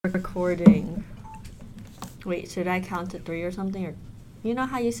Recording. Wait, should I count to 3 or something? Or you know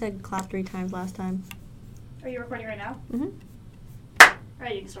how you said clap 3 times last time? Are you recording right now? Mm-hmm.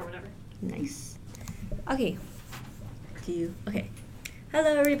 Alright, you can start whenever. Nice. Okay. Okay.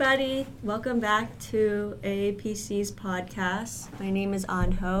 Hello, everybody. Welcome back to AAPC's podcast. My name is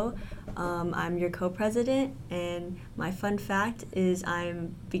Anho. I'm your co-president, and my fun fact is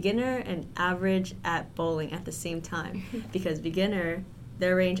I'm beginner and average at bowling at the same time. Because beginner,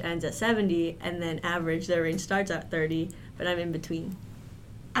 their range ends at 70, and then average, their range starts at 30, but I'm in between.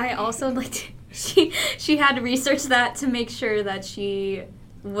 I also she had to research that to make sure that she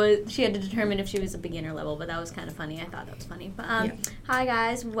had to determine if she was a beginner level, but that was kind of funny. I thought that was funny. But Yeah. Hi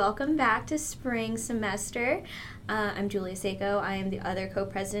guys, welcome back to spring semester. I'm Julia Sayco. I am the other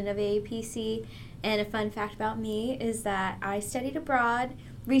co-president of AAPC, and a fun fact about me is that I studied abroad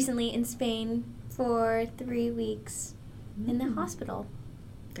recently in Spain for 3 weeks in the hospital.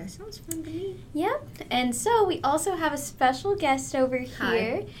 That sounds fun to me. Yep. And so we also have a special guest over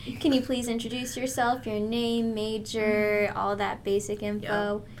here. Hi. Can you please introduce yourself, your name, major, all that basic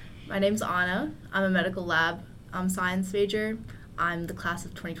info? My name's Anna. I'm a medical lab science major. I'm the class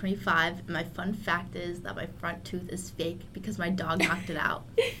of 2025, and my fun fact is that my front tooth is fake because my dog knocked it out.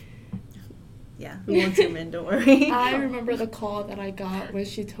 Yeah. We won't zoom in, don't worry. I remember the call that I got when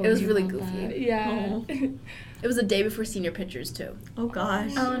she told me. It was really about goofy. that. Yeah. Oh. It was the day before senior pictures, too. Oh,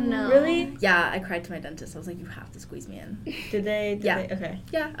 gosh. Oh, no. Really? Yeah, I cried to my dentist. I was like, you have to squeeze me in. Did they? Yeah. Okay.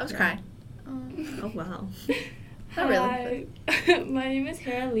 Yeah, I was Yeah. crying. Oh, wow. Not really. Hi. My name is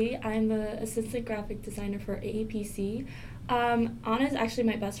Hera Lee. I'm the assistant graphic designer for AAPC. Anna is actually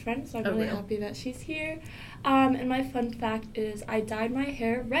my best friend, so I'm really happy that she's here. And my fun fact is I dyed my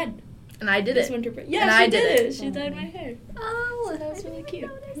hair red. And I did this it. winter break. Yeah, And she I did did it. She dyed my hair. Oh, So that was really cute.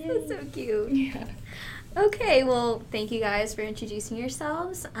 That's so cute. Yeah. Okay, well, thank you guys for introducing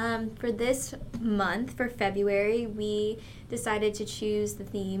yourselves. For this month, for February, we decided to choose the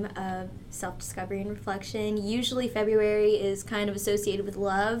theme of self-discovery and reflection. Usually February is kind of associated with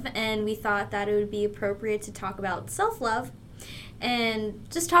love, and we thought that it would be appropriate to talk about self-love and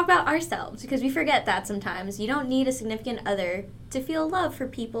just talk about ourselves, because we forget that sometimes. You don't need a significant other to feel love for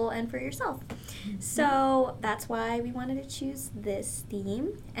people and for yourself. So that's why we wanted to choose this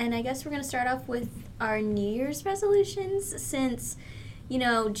theme. And I guess we're going to start off with our New Year's resolutions, since,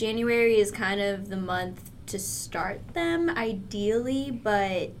 January is kind of the month to start them, ideally,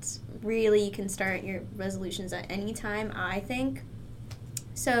 but really you can start your resolutions at any time, I think.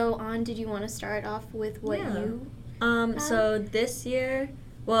 So, did you want to start off with what you... So this year,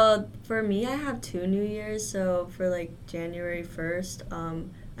 well, for me, I have 2 New Year's. So for January 1st,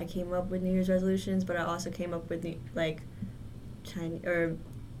 I came up with New Year's resolutions, but I also came up with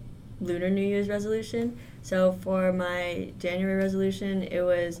Lunar New Year's resolution. So for my January resolution, it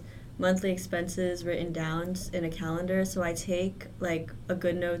was monthly expenses written down in a calendar. So I take a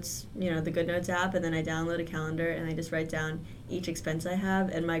Good Notes, the Good Notes app, and then I download a calendar and I just write down each expense I have.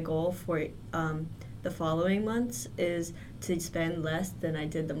 And my goal for the following months is to spend less than I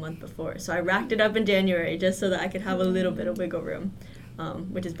did the month before. So I racked it up in January just so that I could have a little bit of wiggle room,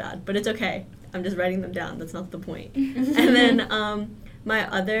 which is bad, but it's okay. I'm just writing them down. That's not the point. And then my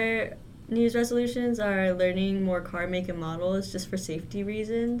other New Year's resolutions are learning more car make and models just for safety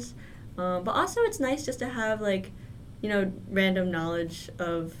reasons. But also it's nice just to have random knowledge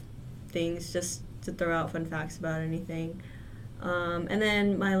of things, just to throw out fun facts about anything. And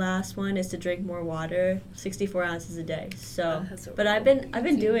then my last one is to drink more water, 64 ounces a day. So, but I've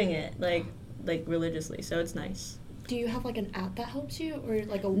been doing it religiously, so it's nice. Do you have an app that helps you, or a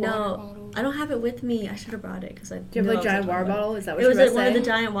water No, bottle? I don't have it with me. I should have brought it because I. Do you have a giant water bottle? Is that what it you was were one of the saying?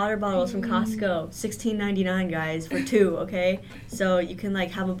 giant water bottles from Costco, $16.99, guys, for 2. Okay, so you can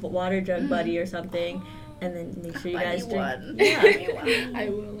have a water jug buddy or something, and then make sure you guys drink. One. Yeah, I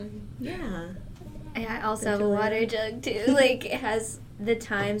will. yeah. I also have a water jug, too. It has the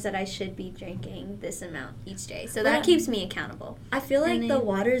times that I should be drinking this amount each day. So that keeps me accountable. I feel like And the then-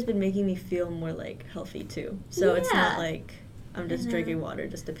 water has been making me feel more healthy too. So it's not Yeah. I'm just drinking water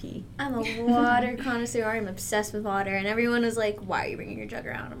just to pee. I'm a water connoisseur. I'm obsessed with water. And everyone was like, why are you bringing your jug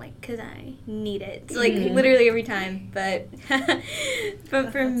around? I'm like, because I need it. It's literally every time. But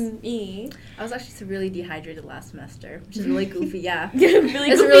for me... I was actually severely dehydrated last semester, which is really goofy, yeah. really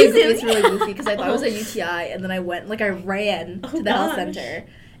It's goofy, really goofy. silly. It's really goofy because I thought it was a UTI, and then I went, I ran to the health gosh. center,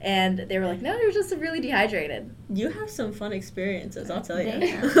 and they were like, no, you're just severely dehydrated. You have some fun experiences, I'll tell you.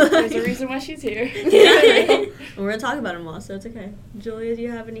 There's a reason why she's here. Yeah. We're going to talk about them all, so it's okay. Julia, do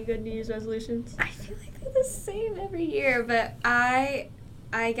you have any good New Year's resolutions? I feel like they're the same every year, but I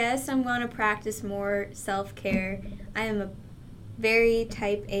guess I'm going to practice more self-care. I am a very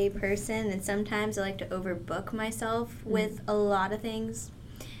type A person, and sometimes I like to overbook myself with a lot of things,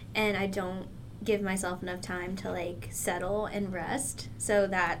 and I don't give myself enough time to like settle and rest. So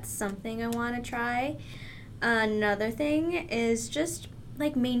that's something I want to try. Another thing is just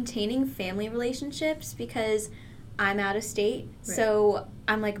like maintaining family relationships, because I'm out of state, so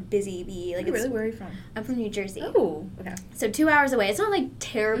I'm like busy bee. Like, really, where are you from? I'm from New Jersey. Oh, okay. So 2 hours away. It's not like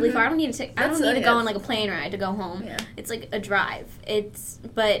terribly far. I don't need to go on like a plane ride to go home. Yeah. It's like a drive.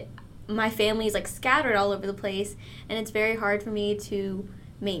 But my family is like scattered all over the place, and it's very hard for me to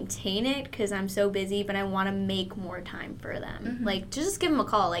maintain it because I'm so busy, but I want to make more time for them. Like, just give them a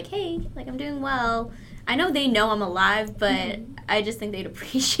call, like, hey, like, I'm doing well. I know they know I'm alive, but I just think they'd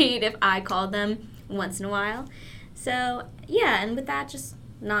appreciate if I called them once in a while. So, yeah, and with that, just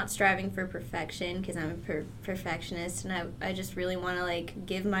not striving for perfection, because I'm a perfectionist, and I just really want to, like,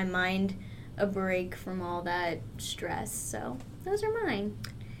 give my mind a break from all that stress. So, those are mine.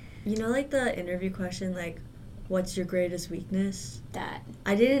 You know, like, the interview question, like, what's your greatest weakness? That.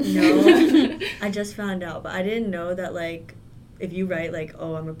 I didn't know. I just found out, but I didn't know that, like, if you write, like,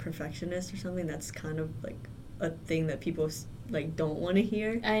 oh, I'm a perfectionist or something, that's kind of, like, a thing that people, like, don't want to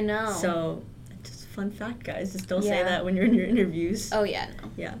hear. I know. So, just fun fact, guys. Just don't say that when you're in your interviews. Oh, yeah,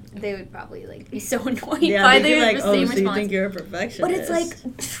 no. Yeah. They would probably, like, be so annoyed by they'd be like, the oh, same so response. you think you're a perfectionist. But it's,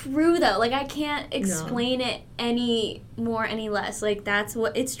 like, true, though. Like, I can't explain it any more, any less. Like, that's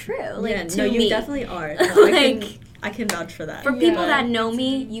what, it's true. Like, yeah, to no, you me. definitely are. No, Like, I can vouch for that. for people that know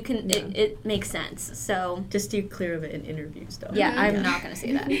me, you can, it makes sense. So. Just steer clear of it in interviews, though. Yeah, I'm not going to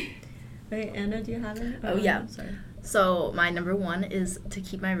say that. Wait, Anna, do you have it? Oh, yeah. Sorry. So my number one is to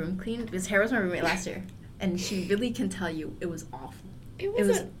keep my room clean, because Hera was my roommate last year, and she really can tell you it was awful. It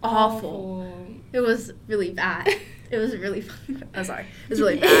was awful. It was really bad. It was really I'm sorry. It was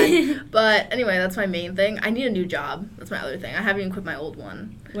really bad. But anyway, that's my main thing. I need a new job. That's my other thing. I haven't even quit my old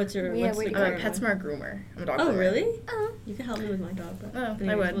one. What's your Yeah, what's where the you I'm a current PetSmart groomer. I'm a dog one? Oh, groomer. really? Oh. You can help me with my dog, but Oh, anyways,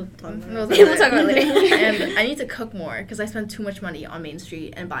 I would. We'll talk about We'll it. Yeah, we'll talk about it later. And I need to cook more, because I spend too much money on Main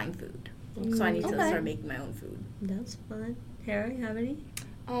Street and buying food. So I need to start making my own food. That's fun. Hera, you have any?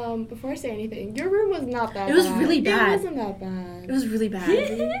 Before I say anything, your room was not that bad. It was really bad. It wasn't that bad. It was really bad.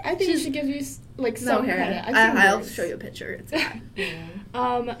 I think you should give you, like, some credit. I'll show you a picture. It's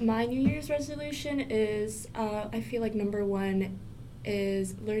bad. My New Year's resolution is, I feel like number one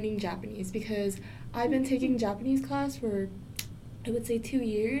is learning Japanese, because I've been taking Japanese class for, I would say, 2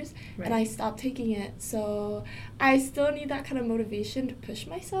 years, and I stopped taking it. So I still need that kind of motivation to push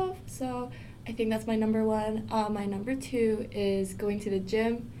myself. So I think that's my number one. My number two is going to the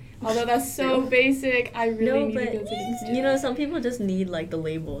gym. Although that's so basic, I really need to go to the gym. You know, some people just need, like, the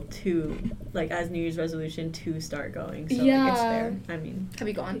label to, like, as New Year's resolution to start going. So, Yeah. like, it's fair. I mean. Have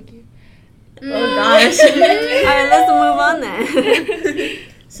you gone? Thank you. Oh, gosh. Alright, let's move on then.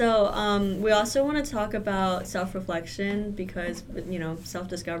 So, we also want to talk about self-reflection, because, you know,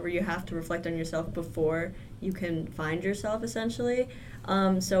 self-discovery, you have to reflect on yourself before you can find yourself, essentially.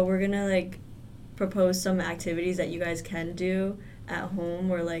 So we're going to, like, propose some activities that you guys can do at home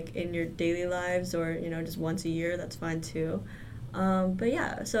or, like, in your daily lives, or, you know, just once a year. That's fine, too. But,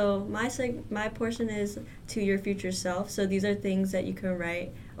 yeah, so my portion is to your future self. So these are things that you can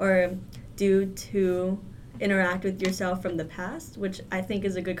write or do to interact with yourself from the past, which I think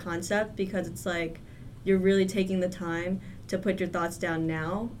is a good concept, because it's like you're really taking the time to put your thoughts down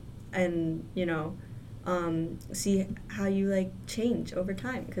now and, you know, see how you, like, change over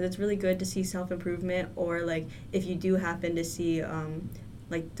time, because it's really good to see self-improvement, or, like, if you do happen to see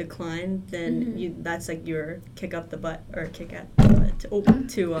like, decline, then that's, like, your kick up the butt, or kick at the butt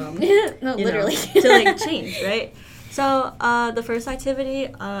to No, you literally. know, to, like, change, right? So the first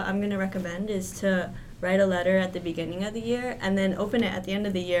activity I'm going to recommend is to write a letter at the beginning of the year, and then open it at the end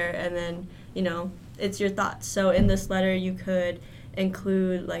of the year, and then, you know, it's your thoughts. So in this letter, you could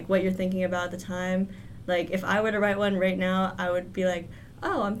include, like, what you're thinking about at the time. Like, if I were to write one right now, I would be like,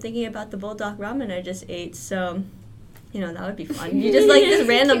 oh, I'm thinking about the bulldog ramen I just ate, so, you know, that would be fun. You just, like, just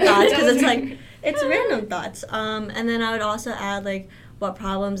random thoughts, because it's, like, it's random thoughts. And then I would also add, like, what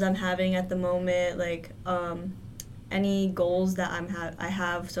problems I'm having at the moment, like, any goals that I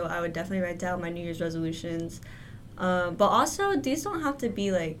have, so I would definitely write down my New Year's resolutions. But also, these don't have to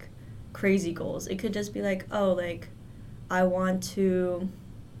be, like, crazy goals. It could just be, like, oh, like, I want to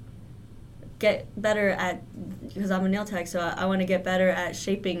get better at, because I'm a nail tech, so I want to get better at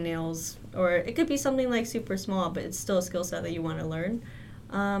shaping nails. Or it could be something, like, super small, but it's still a skill set that you want to learn.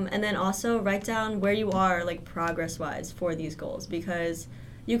 And then also write down where you are, like, progress-wise for these goals, because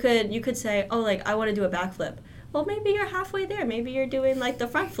you could say, oh, like, I want to do a backflip. well, maybe you're halfway there. Maybe you're doing like the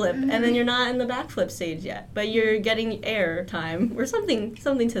front flip, and then you're not in the back flip stage yet, but you're getting air time or something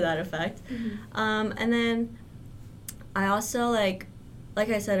to that effect. And then I also like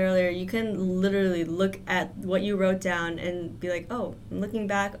I said earlier, you can literally look at what you wrote down and be like, oh, I'm looking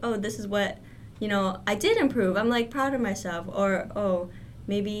back, oh, this is what, I did improve. I'm like proud of myself. Or, oh,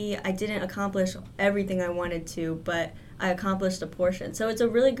 maybe I didn't accomplish everything I wanted to, but I accomplished a portion. So it's a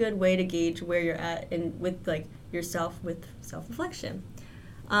really good way to gauge where you're at with like yourself with self-reflection.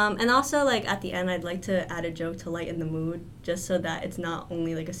 And also, like, at the end, I'd like to add a joke to lighten the mood, just so that it's not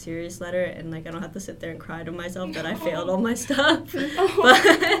only, like, a serious letter, and, like, I don't have to sit there and cry to myself that I failed all my stuff.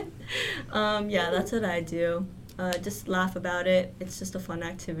 But, yeah, that's what I do. Just laugh about it. It's just a fun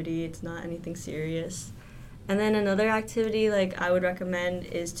activity. It's not anything serious. And then another activity, like, I would recommend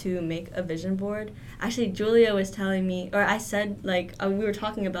is to make a vision board. Actually, Julia was telling me, or I said, like, we were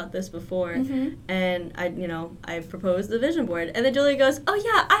talking about this before, and I proposed the vision board. And then Julia goes, oh,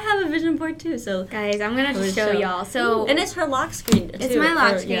 yeah, I have a vision board, too. So guys, I'm going to show y'all. So, and it's her lock screen, too. It's my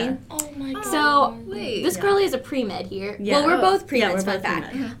lock screen. Yeah. Oh, my God. So, Wait. this girl is a pre-med here. Yeah. Well, we're both Yeah, pre-meds, we're fun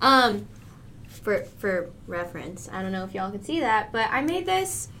both fact. For reference, I don't know if y'all can see that, but I made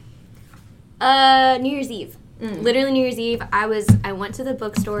this New Year's Eve. Literally New Year's Eve. I went to the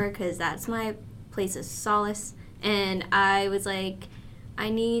bookstore because that's my place of solace, and I was like, I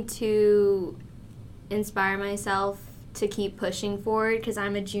need to inspire myself to keep pushing forward because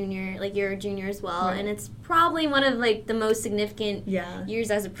I'm a junior, like you're a junior as well, and it's probably one of like the most significant years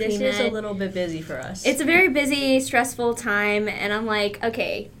as a pre-med. This year's a little bit busy for us. It's a very busy, stressful time, and I'm like,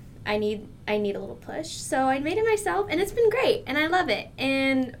 okay, I need a little push, so I made it myself, and it's been great, and I love it.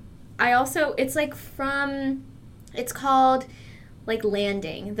 And I also, it's called like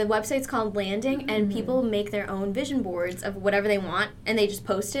Landing. The website's called Landing, and people make their own vision boards of whatever they want, and they just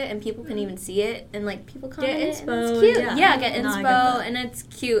post it, and people can even see it, and like people comment get it, inspo, and it's cute. Yeah, Get inspo, no, I get that. and it's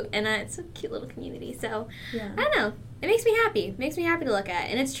cute, and it's a cute little community. So Yeah. I don't know. It makes me happy. It makes me happy to look at,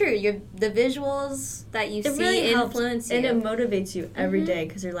 and it's true. The visuals that you see really influence helps, you, and it motivates you every day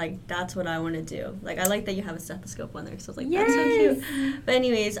because you're like, that's what I want to do. Like, I like that you have a stethoscope on there, so it's like that's so cute. But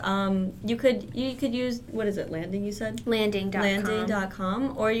anyways, you could use, what is it, Landing? You said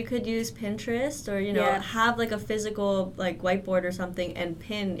Landing.com, or you could use Pinterest, or have like a physical like whiteboard or something and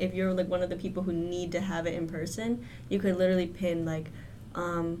pin. If you're like one of the people who need to have it in person, you could literally pin like.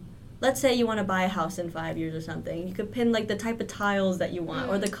 Let's say you want to buy a house in 5 years or something. You could pin like the type of tiles that you want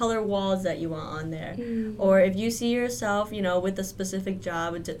or the color walls that you want on there. Or if you see yourself, with a specific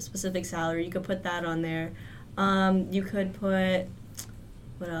job, a specific salary, you could put that on there. You could put,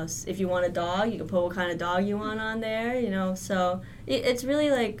 what else? If you want a dog, you could put what kind of dog you want on there, So it's really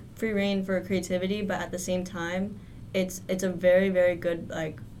like free reign for creativity, but at the same time, it's a very, very good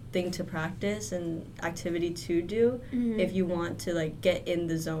like thing to practice and activity to do if you want to like get in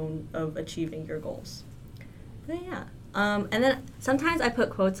the zone of achieving your goals. But yeah. And then sometimes I put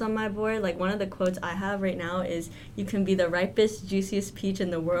quotes on my board. Like one of the quotes I have right now is, you can be the ripest, juiciest peach in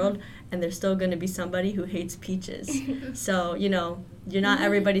the world, and there's still going to be somebody who hates peaches. So, you're not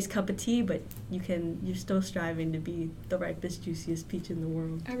everybody's cup of tea, but you're still striving to be the ripest, juiciest peach in the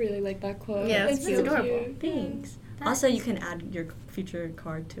world. I really like that quote. Yeah, it's so adorable. cute. Thanks. Also, you can add your future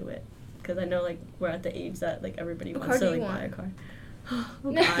card to it, because I know like we're at the age that like everybody wants to like buy a car. Oh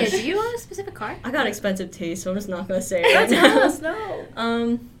gosh. Yeah, do you want a specific car? I got expensive taste, so I'm just not gonna say it right now.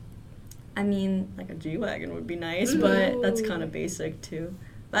 No. I mean, like a G-Wagon would be nice, but that's kind of basic too.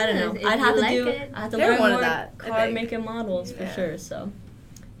 But I don't know. If I'd you have to like do. it. I have to Never learn wanted more that, I car think. making models for Yeah. sure. So,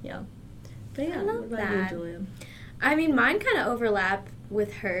 yeah. But yeah, I love what about that. you, Julia? I mean, mine kind of overlap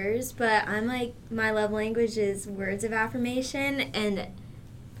with hers, but I'm like, my love language is words of affirmation, and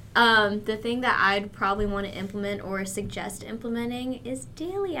the thing that I'd probably want to implement or suggest implementing is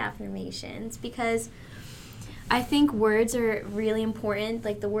daily affirmations, because I think words are really important,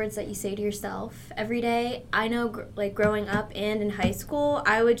 like the words that you say to yourself every day. I know, like, growing up and in high school,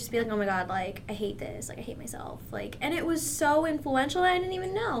 I would just be like, oh my god, like, I hate this, like, I hate myself, like, and it was so influential that I didn't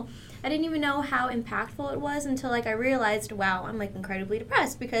even know. I didn't even know how impactful it was until, like, I realized, wow, I'm, like, incredibly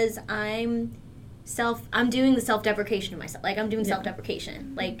depressed because I'm doing the self-deprecation of myself. Like, I'm doing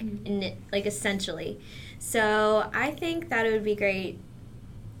self-deprecation, like, essentially. So I think that it would be great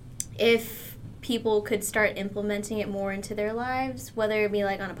if people could start implementing it more into their lives, whether it be,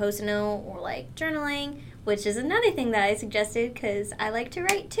 like, on a Post-it note or, like, journaling, which is another thing that I suggested because I like to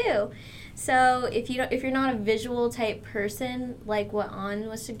write, too. So if you're not a visual type person, like what An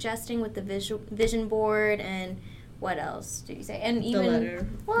was suggesting with the vision board, and what else did you say? And even the letter.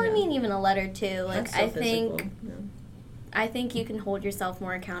 Well, I mean even a letter too. Like, That's so I think physical. I think you can hold yourself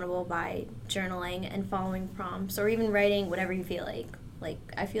more accountable by journaling and following prompts or even writing whatever you feel like. Like,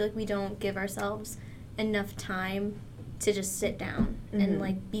 I feel like we don't give ourselves enough time to just sit down and,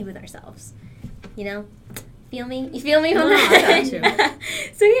 like, be with ourselves. You know? Feel me? You feel me on that? I got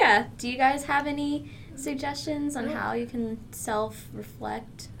you. So, yeah. Do you guys have any suggestions on how you can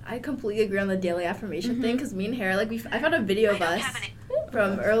self-reflect? I completely agree on the daily affirmation thing, because me and Hera, like, I found a video of us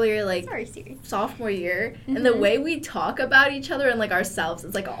from earlier, like, Sorry, Siri. sophomore year, and the way we talk about each other and, like, ourselves,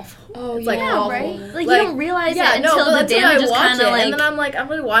 it's, like, awful. Oh, it's, like, yeah, awful. Right? Like, you don't realize it until but the that's when I damage is watch kind of, it, like... and then I'm like,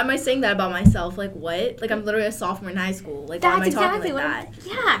 why am I saying that about myself? Like, what? Like, I'm literally a sophomore in high school. Like, why am I talking like that?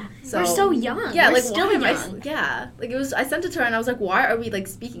 Yeah. We're so young. Yeah, We're like, still why am young. like, it was, I sent it to her, and I was like, why are we, like,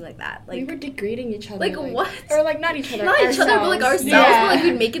 speaking like that? Like, we were degrading each other. like, what? Or, like, not each other. Not each other, but, like, ourselves. Yeah. But, like,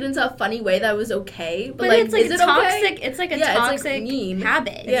 we'd make it into a funny way that was okay. But like, it's like is a it toxic. okay? It's like a Yeah, it's, like, toxic mean.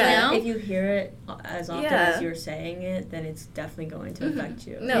 habit. Yeah. You know? If you hear it as often as you're saying it, then it's definitely going to affect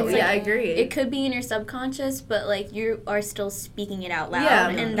you. No, It's yeah, like- I agree. It could be in your subconscious, but like you are still speaking it out loud, Yeah,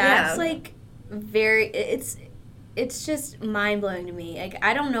 and that's like very. It's just mind blowing to me. Like,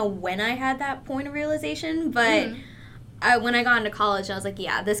 I don't know when I had that point of realization, but when I got into college, I was like,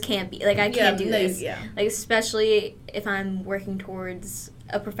 yeah, this can't be. Like, I can't do this. Yeah. Like, especially if I'm working towards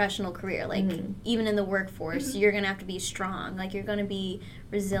a professional career. Like, even in the workforce, you're going to have to be strong. Like, you're going to be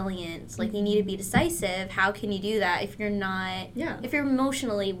resilient. Like, you need to be decisive. How can you do that if you're not, if you're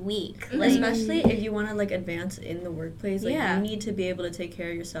emotionally weak? Like, especially if you want to, like, advance in the workplace. Like, Yeah. you need to be able to take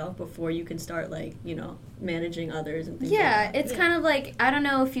care of yourself before you can start, like, you know, managing others and things like yeah, that. it's kind of like, I don't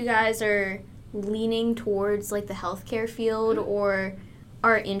know if you guys are leaning towards, like, the healthcare field or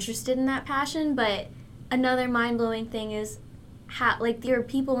are interested in that passion, but another mind-blowing thing is how, like, there are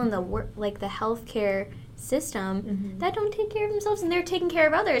people in the work, like, the healthcare system that don't take care of themselves, and they're taking care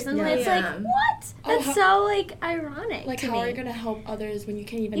of others, and it's like, what? That's so, like, ironic. Like, to how me. are you gonna help others when you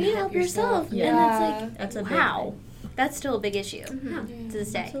can't even You need to help help yourself. yourself? And it's like, That's a big wow, thing. that's still a big issue Yeah. to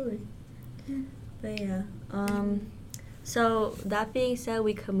this day. Absolutely. But yeah. So that being said,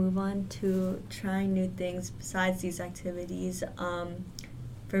 we could move on to trying new things besides these activities.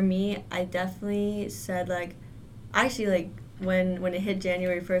 For me, I definitely said, like, actually, like, when it hit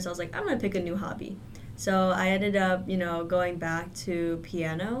January 1st, I was like, I'm going to pick a new hobby. So I ended up, you know, going back to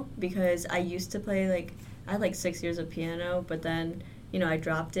piano because I used to play, like, I had, like, 6 years of piano, but then, you know, I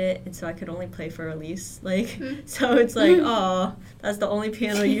dropped it, and so I could only play for release. Like, so it's like, oh, that's the only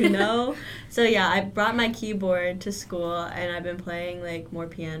piano you know. So, yeah, I brought my keyboard to school, and I've been playing, like, more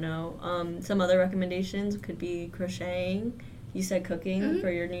piano. Some other recommendations could be crocheting. You said cooking for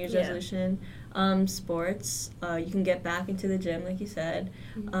your New Year's resolution. Sports. You can get back into the gym, like you said.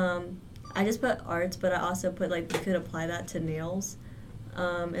 I just put arts, but I also put, like, you could apply that to nails.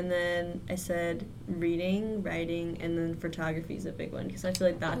 And then I said reading, writing, and then photography is a big one because I feel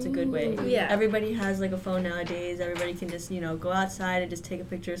like that's a good way. Yeah. Everybody has, like, a phone nowadays. Everybody can just, you know, go outside and just take a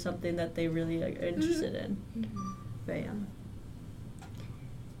picture of something that they really are interested in. But, yeah.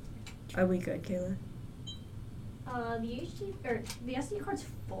 Are we good, Kayla? The SD card's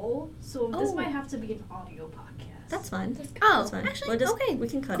full, so this might have to be an audio podcast. That's fine. Oh, That's fine. actually, We'll just, okay, we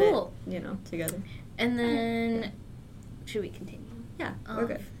can cut cool. it, you know, together. And then, should we continue? Yeah, we're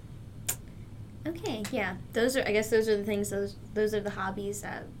good. Okay, yeah. Those are the things, those are the hobbies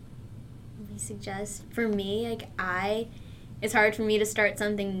that we suggest. For me, like, it's hard for me to start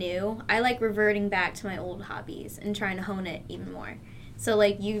something new. I like reverting back to my old hobbies and trying to hone it even more. So,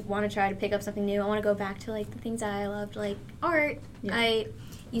 like, you want to try to pick up something new. I want to go back to, like, the things that I loved, like art. Yeah. I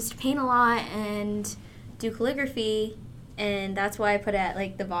used to paint a lot and do calligraphy, and that's why I put it at,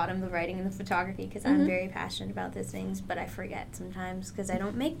 like, the bottom, the writing and the photography, because I'm very passionate about those things, but I forget sometimes because I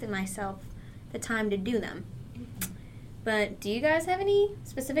don't make myself the time to do them. But do you guys have any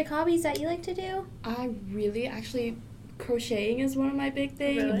specific hobbies that you like to do? I really, actually, crocheting is one of my big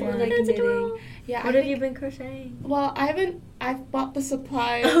things. Really? Or, Yeah. like, That's knitting. adorable. Yeah, What I have you think- been crocheting? Well, I've bought the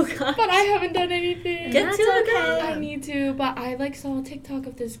supplies, Oh, gosh. but I haven't done anything. Get That's to it, okay. girl. I need to, but I, like, saw a TikTok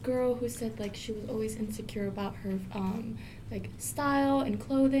of this girl who said, like, she was always insecure about her, like, style and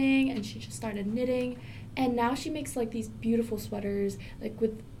clothing, and she just started knitting, and now she makes, like, these beautiful sweaters, like,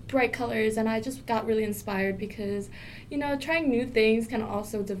 with bright colors, and I just got really inspired because, you know, trying new things can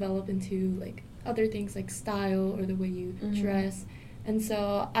also develop into, like, other things like style or the way you dress, and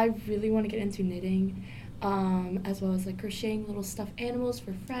so I really want to get into knitting, as well as, like, crocheting little stuffed animals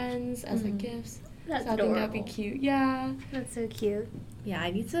for friends as, like, gifts. That's So I think that'd be adorable. cute. Yeah. That's so cute. Yeah, I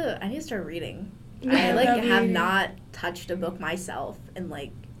need to start reading. Yeah, I, like, that'd have be- not touched a book myself in,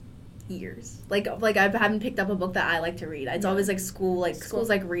 like, years. Like I haven't picked up a book that I like to read. It's always like school's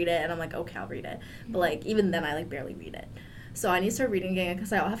like read it, and I'm like, okay, I'll read it. But like even then I like barely read it. So I need to start reading again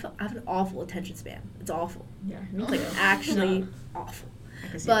because I have an awful attention span. It's awful. Yeah, me It's too. like actually awful. I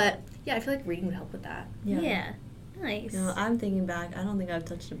can see But that. yeah, I feel like reading would help with that. Yeah. Nice. No, I'm thinking back. I don't think I've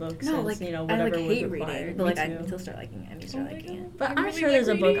touched a book No, since, like I I like was hate required. reading, but Me like I too. need to start liking it. I need to start liking it. But I I'm really sure like there's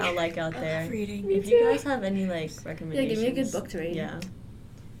a book reading. I'll like out there. reading. If you guys have any like Yeah, recommendations, give me a good book to read. Yeah.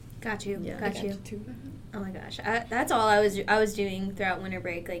 Got you. Yeah. Got you. Too. Oh my gosh, that's all I was doing throughout winter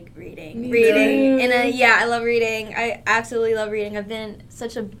break, like reading, Me reading, too. and yeah, I love reading. I absolutely love reading. I've been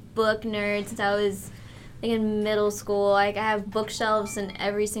such a book nerd since I was like in middle school. Like I have bookshelves in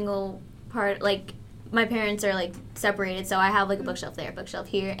every single part. Like my parents are like separated, so I have like a bookshelf there, bookshelf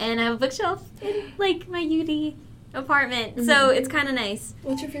here, and I have a bookshelf in like my UD apartment. So it's kind of nice.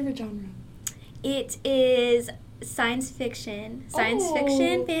 What's your favorite genre? It is science fiction,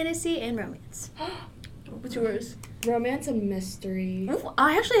 Oh. fantasy, and romance. What's yours? Romance and mystery. Ooh,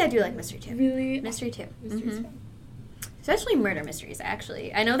 I do like mystery too. Really? Mystery too. Mystery's Mhm. fun. Especially murder mysteries,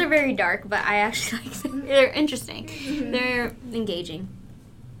 actually. I know they're very dark, but I actually like them. They're interesting. They're engaging.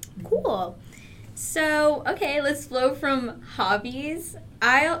 Cool. So, okay, let's flow from hobbies.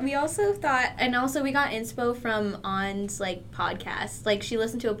 We also thought, and also we got inspo from On's like podcast. Like she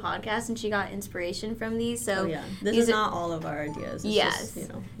listened to a podcast and she got inspiration from these. So Oh yeah, this these is are- not all of our ideas. It's Yes.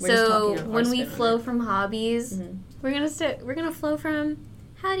 just, we're just So talking our when we spin on flow it. from hobbies, Mhm. we're gonna flow from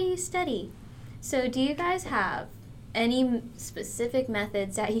how do you study. So do you guys have any specific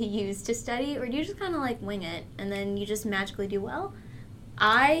methods that you use to study, or do you just kind of like wing it and then you just magically do well?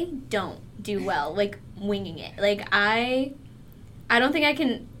 I don't do well like winging it. Like I don't think I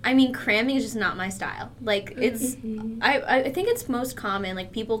can. I mean, cramming is just not my style. Like it's Mhm. I think it's most common.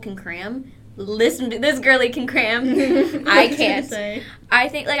 Like people can cram. Listen to this girly can cram. I can't. Say. I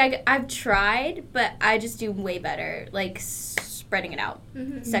think like I've tried, but I just do way better like spreading it out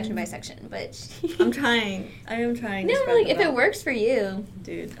section by section. But I'm trying. I am trying. to no, spread like them if it out. works for you.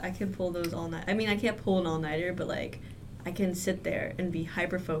 Dude, I can pull those all night. I mean, I can't pull an all-nighter, but like I can sit there and be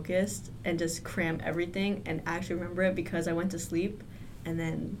hyper focused and just cram everything and actually remember it because I went to sleep, and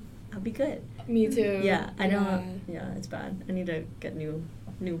then I'll be good. Me too. Yeah, I don't. Yeah, it's bad. I need to get new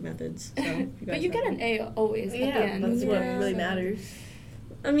methods. So you But guys you get have an A always at the Yeah, end. that's what Yeah. really matters.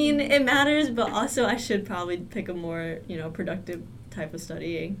 I mean, it matters, but also I should probably pick a more productive type of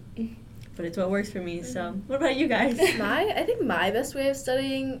studying. But it's what works for me. So, what about you guys? I think my best way of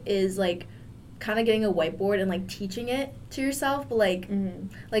studying is like kind of getting a whiteboard and like teaching it to yourself, but like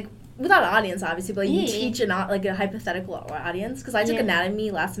without an audience obviously, but like you Yeah. teach like a hypothetical audience, because I took Yeah. anatomy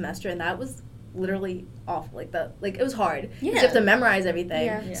last semester and that was literally awful. Like it was hard because Yeah. you have to memorize everything.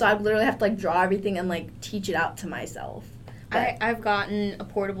 Yeah. So I literally have to like draw everything and like teach it out to myself. But, I've gotten a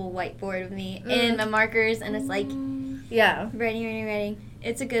portable whiteboard with me and my markers, and it's like yeah. writing.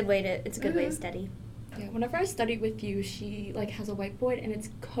 It's a good way to study. Yeah, whenever I study with you, she like has a whiteboard and it's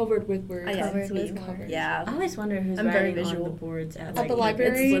covered with words. Oh, yeah. Covered with It's words. Yeah. I always wonder who's I'm very writing visual. on the boards at the like,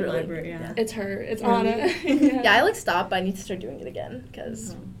 library? It's Literally. library, yeah. It's her. It's Really? Anna. Yeah, I like stopped, but I need to start doing it again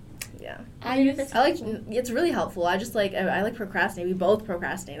because yeah. I use It's really helpful. I just like I like procrastinate. We both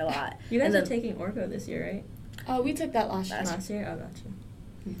procrastinate a lot. You guys And are then- taking Orco this year, right? Oh, we took that last year. Last year? Oh,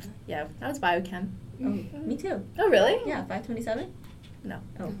 gotcha. Yeah, that was biochem. Oh, me too. Oh, really? Yeah, 527? No.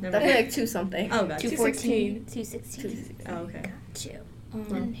 Oh, never Definitely mind. like 2 something. Oh, gotcha. 214, 216. 216. Oh, okay. Got you.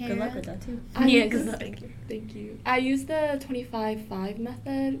 Well, And good luck Hera? with that, too. I Yeah, use- good luck. Thank you. Thank you. I use the 25-5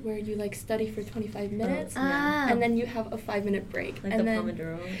 method where you like study for 25 minutes Ah. and then you have a 5-minute break. Like and the then,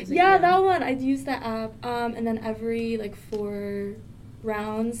 Pomodoro? Is it- Yeah, that one. I'd use that app. And then every like 4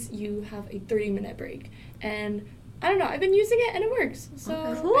 rounds you have a 30-minute break. And I don't know, I've been using it and it works. So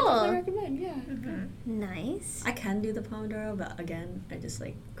Okay. Cool. I definitely recommend, yeah. Nice. I can do the Pomodoro, but again, I just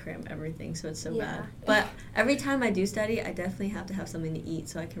like cram everything, so it's so Yeah. bad. But every time I do study, I definitely have to have something to eat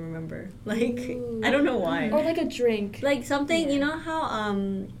so I can remember. Like, Ooh. I don't know why. Or like a drink. Like something, Yeah. you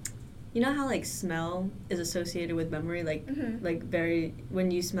know how like smell is associated with memory, like like very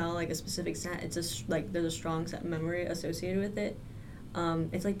when you smell like a specific scent, it's just like there's a strong memory associated with it.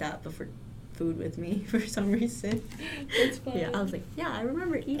 It's like that, but for food with me for some reason. It's fun. Yeah, I was like, yeah, I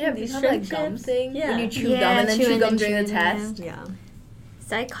remember eating Yeah, these you have shrimp like gum chips. thing. Yeah, When you chew Yeah, gum and then chew chew and gum then during the chew, yeah. test. yeah.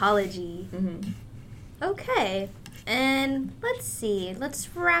 Psychology. Mm-hmm. Okay. And let's see. Let's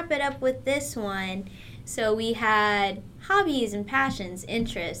wrap it up with this one. So we had hobbies and passions,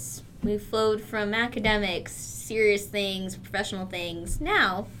 interests. We flowed from academics, serious things, professional things.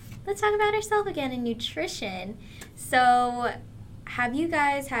 Now, let's talk about ourselves again in nutrition. So, have you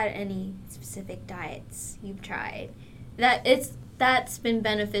guys had any specific diets you've tried? that's been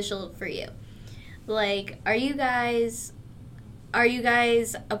beneficial for you. Like, are you guys,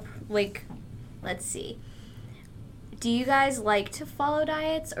 like, let's see. Do you guys like to follow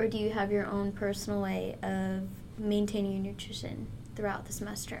diets, or do you have your own personal way of maintaining your nutrition throughout the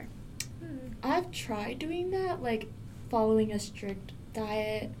semester? I've tried doing that, like following a strict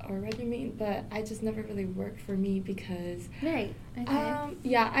diet or regimen, but I just never really worked for me because Right.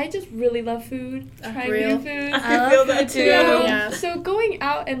 Okay. I just really love food, trying Real. new foods. I feel that too. Yeah. So going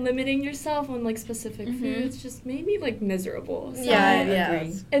out and limiting yourself on like specific Mhm. foods just made me like miserable. So Yeah.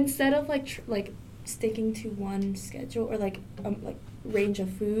 instead of like sticking to one schedule or like range of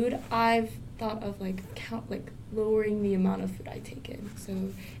food, I've thought of like lowering the amount of food I take in. So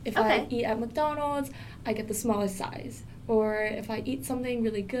if I eat at McDonald's, I get the smallest size. Or if I eat something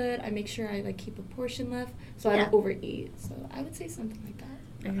really good, I make sure I like keep a portion left so I don't overeat. So I would say something like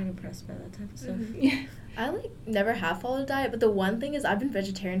that. I'm impressed by that type of stuff. Yeah. I like never have followed a diet, but the one thing is I've been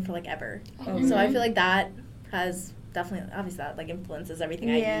vegetarian for like ever. Oh, So I really? feel like that has definitely, obviously that like influences everything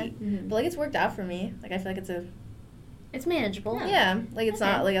I eat. Mhm. But like it's worked out for me. Like I feel like It's manageable. like it's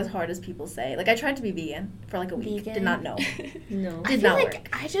not like as hard as people say. Like I tried to be vegan for like a week. Vegan? Did not know. No. I Did feel not like work.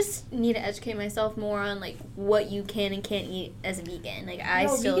 I just need to educate myself more on like what you can and can't eat as a vegan. Like I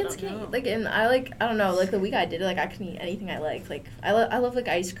No, still vegans don't can't know. eat, like, and I don't know, like the week I did it, like I can eat anything I like. Like I love like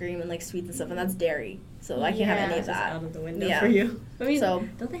ice cream and like sweets and stuff, and that's dairy, so I can't have any It's of just that. out of the window Yeah. for you. I mean, So-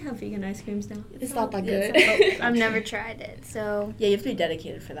 don't they have vegan ice creams now? It's not that Yeah, good. it's I've never tried it, so Yeah, you have to be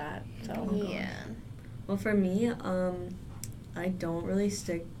dedicated for that. So yeah. Well, for me, I don't really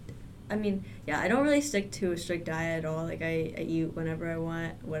stick. I mean, I don't really stick to a strict diet at all. Like I eat whenever I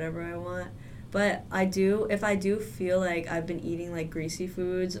want, whatever I want. But I do, if I do feel like I've been eating like greasy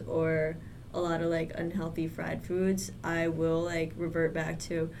foods or a lot of like unhealthy fried foods, I will like revert back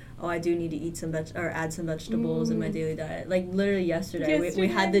to, I do need to eat some or add some vegetables in my daily diet. Like literally yesterday. We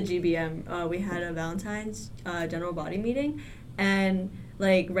had the GBM. We had a Valentine's general body meeting, and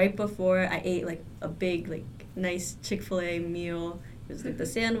like right before I ate like a big like nice Chick-fil-A meal. It was like the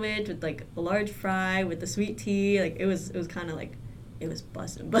sandwich with like a large fry with the sweet tea. Like it was kind of like, it was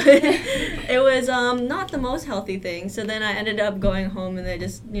busting, but it was not the most healthy thing. So then I ended up going home and I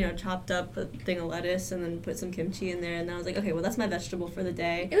just chopped up a thing of lettuce and then put some kimchi in there, and then I was like, okay, well that's my vegetable for the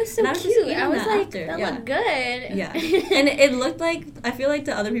day. It was so And I was just cute. eating I was that like, after. that Yeah. looked good. Yeah, and it looked like, I feel like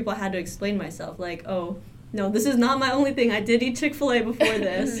to other people I had to explain myself, like, oh no, this is not my only thing. I did eat Chick-fil-A before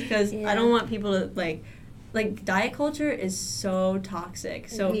this because I don't want people to like diet culture is so toxic.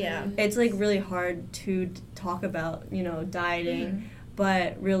 So Yeah. it's like really hard to talk about, dieting,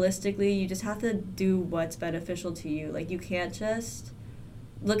 but realistically you just have to do what's beneficial to you. Like you can't just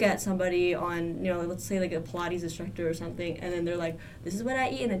look at somebody on, let's say like a Pilates instructor or something, and then they're like, this is what I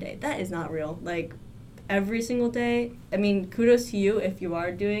eat in a day. That is not real. Like every single day, I mean, kudos to you if you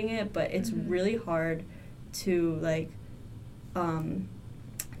are doing it, but it's really hard to like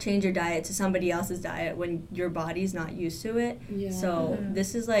change your diet to somebody else's diet when your body's not used to it. Yeah. So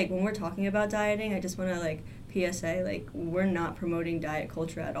this is like, when we're talking about dieting, I just want to like PSA, like we're not promoting diet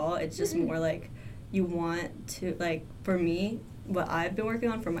culture at all. It's just more like you want to, like for me, what I've been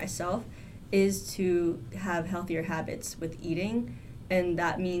working on for myself is to have healthier habits with eating, and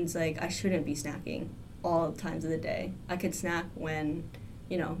that means like I shouldn't be snacking all times of the day. I could snack when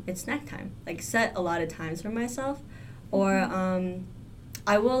it's snack time. Like set a lot of times for myself, or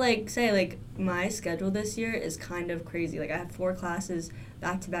I will like say like my schedule this year is kind of crazy. Like I have 4 classes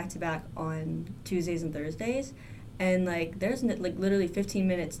back to back to back on Tuesdays and Thursdays, and like there's like literally 15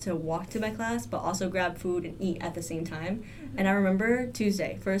 minutes to walk to my class but also grab food and eat at the same time. And I remember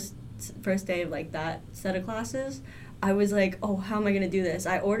Tuesday, first day of like that set of classes, I was like, oh, how am I gonna do this?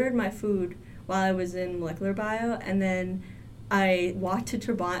 I ordered my food while I was in molecular bio, and then I walked through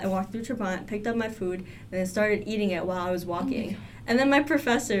Trabant, picked up my food, and then started eating it while I was walking. And then my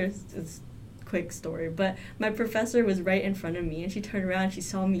professor, it's a quick story, but my professor was right in front of me, and she turned around and she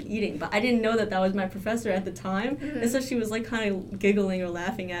saw me eating, but I didn't know that was my professor at the time. And so she was like kind of giggling or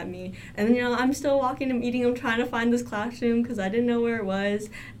laughing at me. And then, I'm still walking and eating. I'm trying to find this classroom because I didn't know where it was.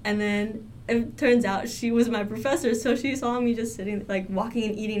 And then it turns out she was my professor, so she saw me just sitting, like walking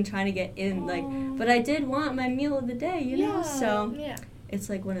and eating, trying to get in. Like, but I did want my meal of the day, know? So it's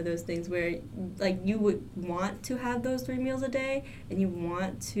like one of those things where like you would want to have those 3 meals a day and you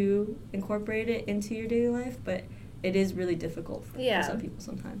want to incorporate it into your daily life, but it is really difficult for some people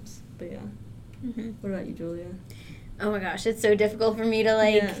sometimes. But what about you, Julia? Oh my gosh, it's so difficult for me to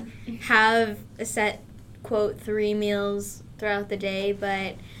like have a set quote 3 meals throughout the day,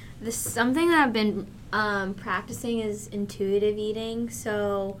 but something that I've been practicing is intuitive eating.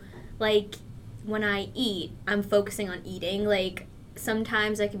 So like when I eat, I'm focusing on eating. Like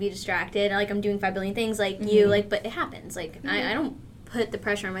sometimes I could be distracted. Like, I'm doing 5 billion things like you, like, but it happens. Like, I don't put the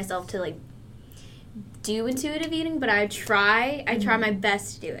pressure on myself to, like, do intuitive eating, but I try my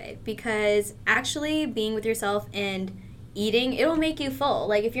best to do it, because actually being with yourself and eating, it'll make you full.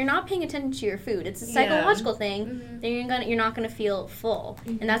 Like, if you're not paying attention to your food, it's a psychological thing, then you're not gonna feel full,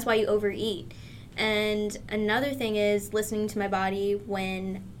 and that's why you overeat. And another thing is listening to my body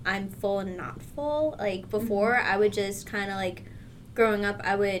when I'm full and not full. Like, before, I would just kind of, like, growing up,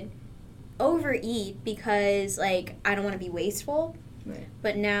 I would overeat because, like, I don't want to be wasteful. Right.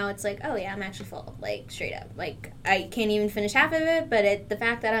 But now it's like, oh yeah, I'm actually full, like, straight up. Like, I can't even finish half of it, but the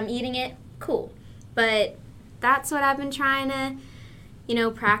fact that I'm eating it, cool. But that's what I've been trying to,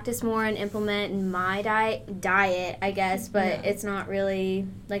 practice more and implement in my diet, I guess, but it's not really,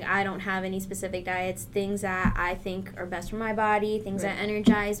 like, I don't have any specific diets, things that I think are best for my body, things that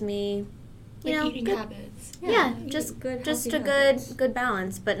energize me, eating good habits. Yeah, just a good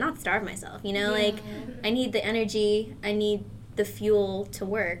balance, but not starve myself, like, I need the energy, I need the fuel to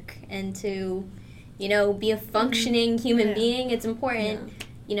work and to, be a functioning human being. It's important,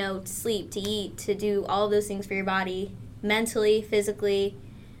 to sleep, to eat, to do all of those things for your body, mentally, physically,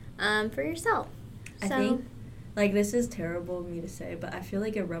 for yourself. I think, like, this is terrible of me to say, but I feel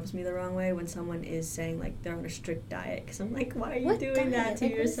like it rubs me the wrong way when someone is saying, like, they're on a strict diet, because I'm like, why are you doing that to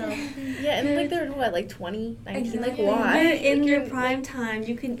yourself? Yeah, and, like, they're, what, like, 20, 19, like, why? You're in your prime time,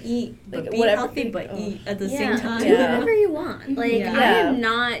 you can eat, but like, be healthy, but eat at the same time. Do whatever you want. Like, Yeah. I am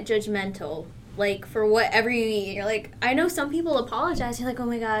not judgmental, like, for whatever you eat. You're like, I know some people apologize. You're like, oh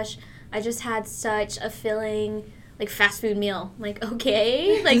my gosh, I just had such a filling, like, fast food meal. Like,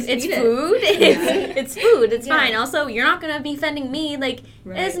 okay, like, it's food. It's food. It's fine. Also, you're not going to be offending me. Like,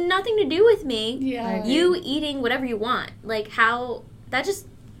 it has nothing to do with me. Yeah. You eating whatever you want. Like, how, that just,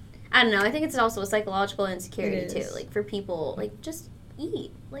 I don't know. I think it's also a psychological insecurity, too. Like, for people, like, just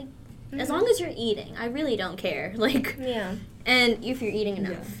eat. Like, as long as you're eating, I really don't care. Like, and if you're eating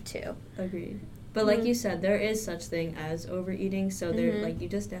enough, too. Agreed. But like you said, there is such thing as overeating, so there, like, you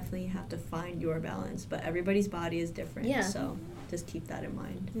just definitely have to find your balance. But everybody's body is different, so just keep that in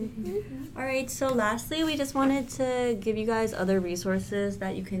mind. All right, so lastly, we just wanted to give you guys other resources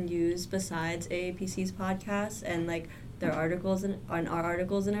that you can use besides AAPC's podcast and, like, their articles and on our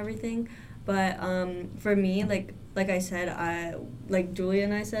articles and everything. But for me, like I said, like Julia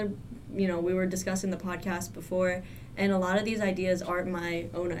and I said, we were discussing the podcast before. And a lot of these ideas aren't my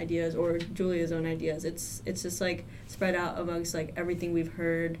own ideas or Julia's own ideas. It's just, like, spread out amongst, like, everything we've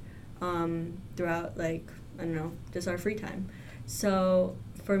heard throughout, like, I don't know, just our free time. So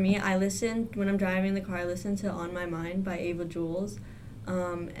for me, when I'm driving in the car, I listen to On My Mind by Ava Jules.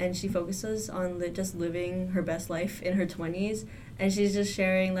 And she focuses on just living her best life in her 20s. And she's just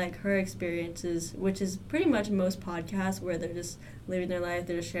sharing, like, her experiences, which is pretty much most podcasts where they're just living their life,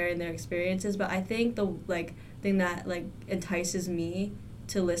 they're just sharing their experiences. But I think the, like, thing that, like, entices me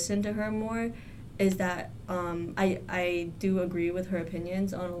to listen to her more is that I do agree with her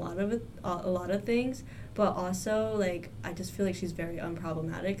opinions on a lot of things, but also, like, I just feel like she's very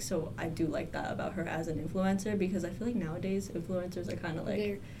unproblematic, so I do like that about her as an influencer, because I feel like nowadays influencers are kind of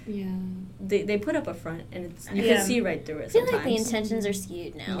like they put up a front and you can see right through it. I feel like the intentions are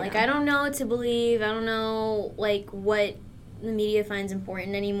skewed now. Like, I don't know what to believe. I don't know, like, what the media finds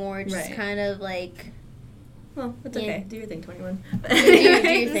important anymore. It's just kind of like, well, it's okay. Do your thing, 21.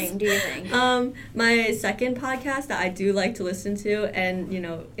 do your thing. My second podcast that I do like to listen to, and,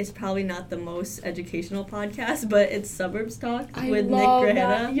 it's probably not the most educational podcast, but it's Suburbs Talk with Nick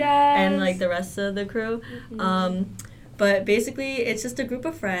Grajeda and, like, the rest of the crew. But basically, it's just a group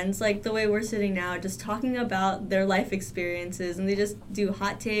of friends, like the way we're sitting now, just talking about their life experiences, and they just do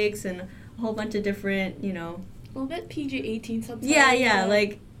hot takes and a whole bunch of different, A little bit PG-18 sometimes. Yeah,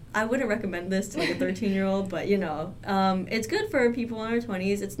 like, I wouldn't recommend this to, like, a 13-year-old, but, it's good for people in their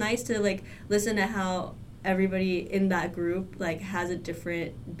 20s. It's nice to, like, listen to how everybody in that group, like, has a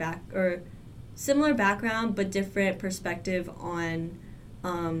different similar background, but different perspective on,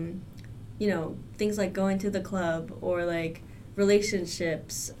 things like going to the club or, like,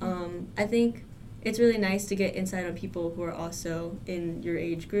 relationships. I think it's really nice to get insight on people who are also in your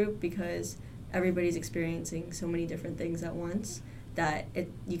age group, because everybody's experiencing so many different things at once that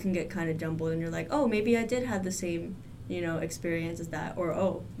you can get kind of jumbled, and you're like, oh, maybe I did have the same, experience as that, or,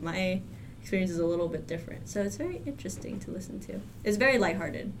 oh, my experience is a little bit different. So it's very interesting to listen to. It's very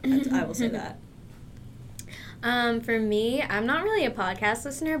lighthearted, I will say that. For me, I'm not really a podcast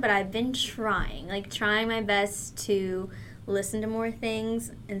listener, but I've been trying my best to listen to more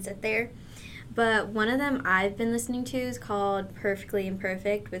things and sit there. but one of them I've been listening to is called Perfectly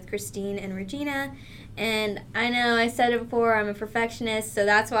Imperfect with Christine and Regina. And I know I said it before, I'm a perfectionist, so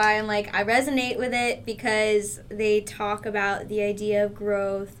that's why I'm like, I resonate with it because they talk about the idea of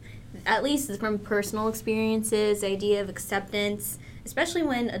growth, at least from personal experiences, the idea of acceptance, especially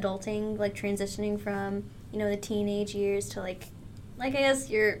when adulting, like transitioning from, the teenage years to like I guess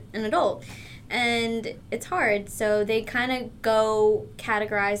you're an adult. And it's hard, so they kind of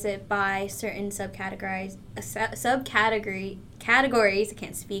categorize it by certain categories, I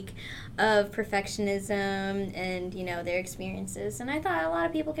can't speak, of perfectionism and, their experiences. And I thought a lot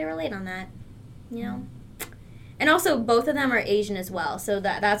of people can relate on that, And also, both of them are Asian as well, so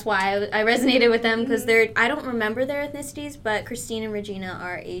that's why I resonated with them, because I don't remember their ethnicities, but Christine and Regina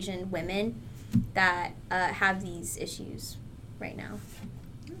are Asian women that have these issues right now.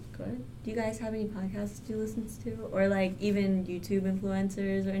 Good. Do you guys have any podcasts you listen to, or like even YouTube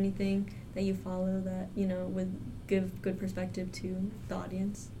influencers or anything that you follow that would give good perspective to the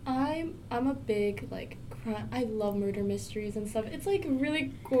audience? I'm a big I love murder mysteries and stuff. It's like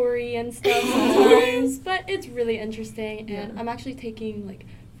really gory and stuff sometimes, but it's really interesting. And I'm actually taking like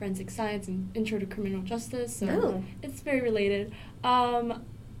forensic science and intro to criminal justice, so it's very related.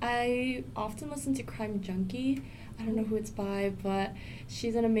 I often listen to Crime Junkie. I don't know who it's by, but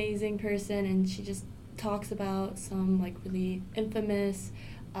she's an amazing person, and she just talks about some like really infamous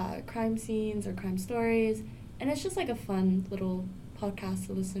crime scenes or crime stories, and it's just like a fun little podcast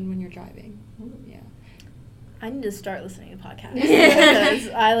to listen when you're driving. Yeah. I need to start listening to podcasts because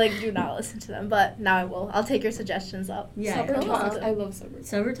I do not listen to them, but now I will. I'll take your suggestions up. Yeah, Sober Talks. I love Sober Talks.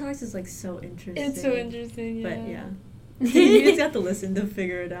 Sober Talks is so interesting. It's so interesting. Yeah. But yeah, you just have to listen to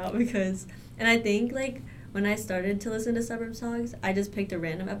figure it out and I think when I started to listen to Suburb Songs, I just picked a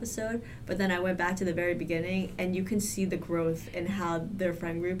random episode, but then I went back to the very beginning, and you can see the growth in how their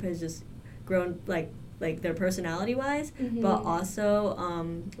friend group has just grown, like their personality-wise, but also,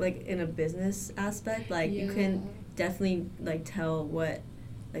 in a business aspect, you can definitely, tell what,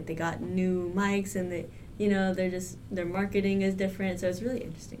 they got new mics, and their marketing is different, so it's really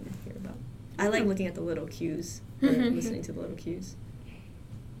interesting to hear about. I like looking at the little cues, or listening to the little cues.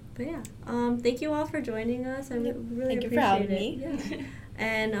 But yeah, thank you all for joining us. I really thank appreciate you for having it. me. Yeah.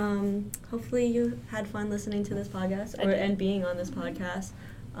 And hopefully you had fun listening to this podcast and being on this podcast.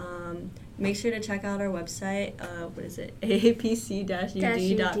 Make sure to check out our website. What is it?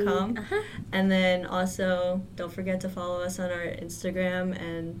 AAPC-UD.com. And then also don't forget to follow us on our Instagram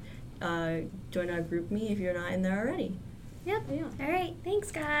and join our group me if you're not in there already. Yep. Yeah. All right.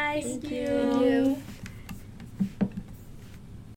 Thanks, guys. Thank you. Thank you.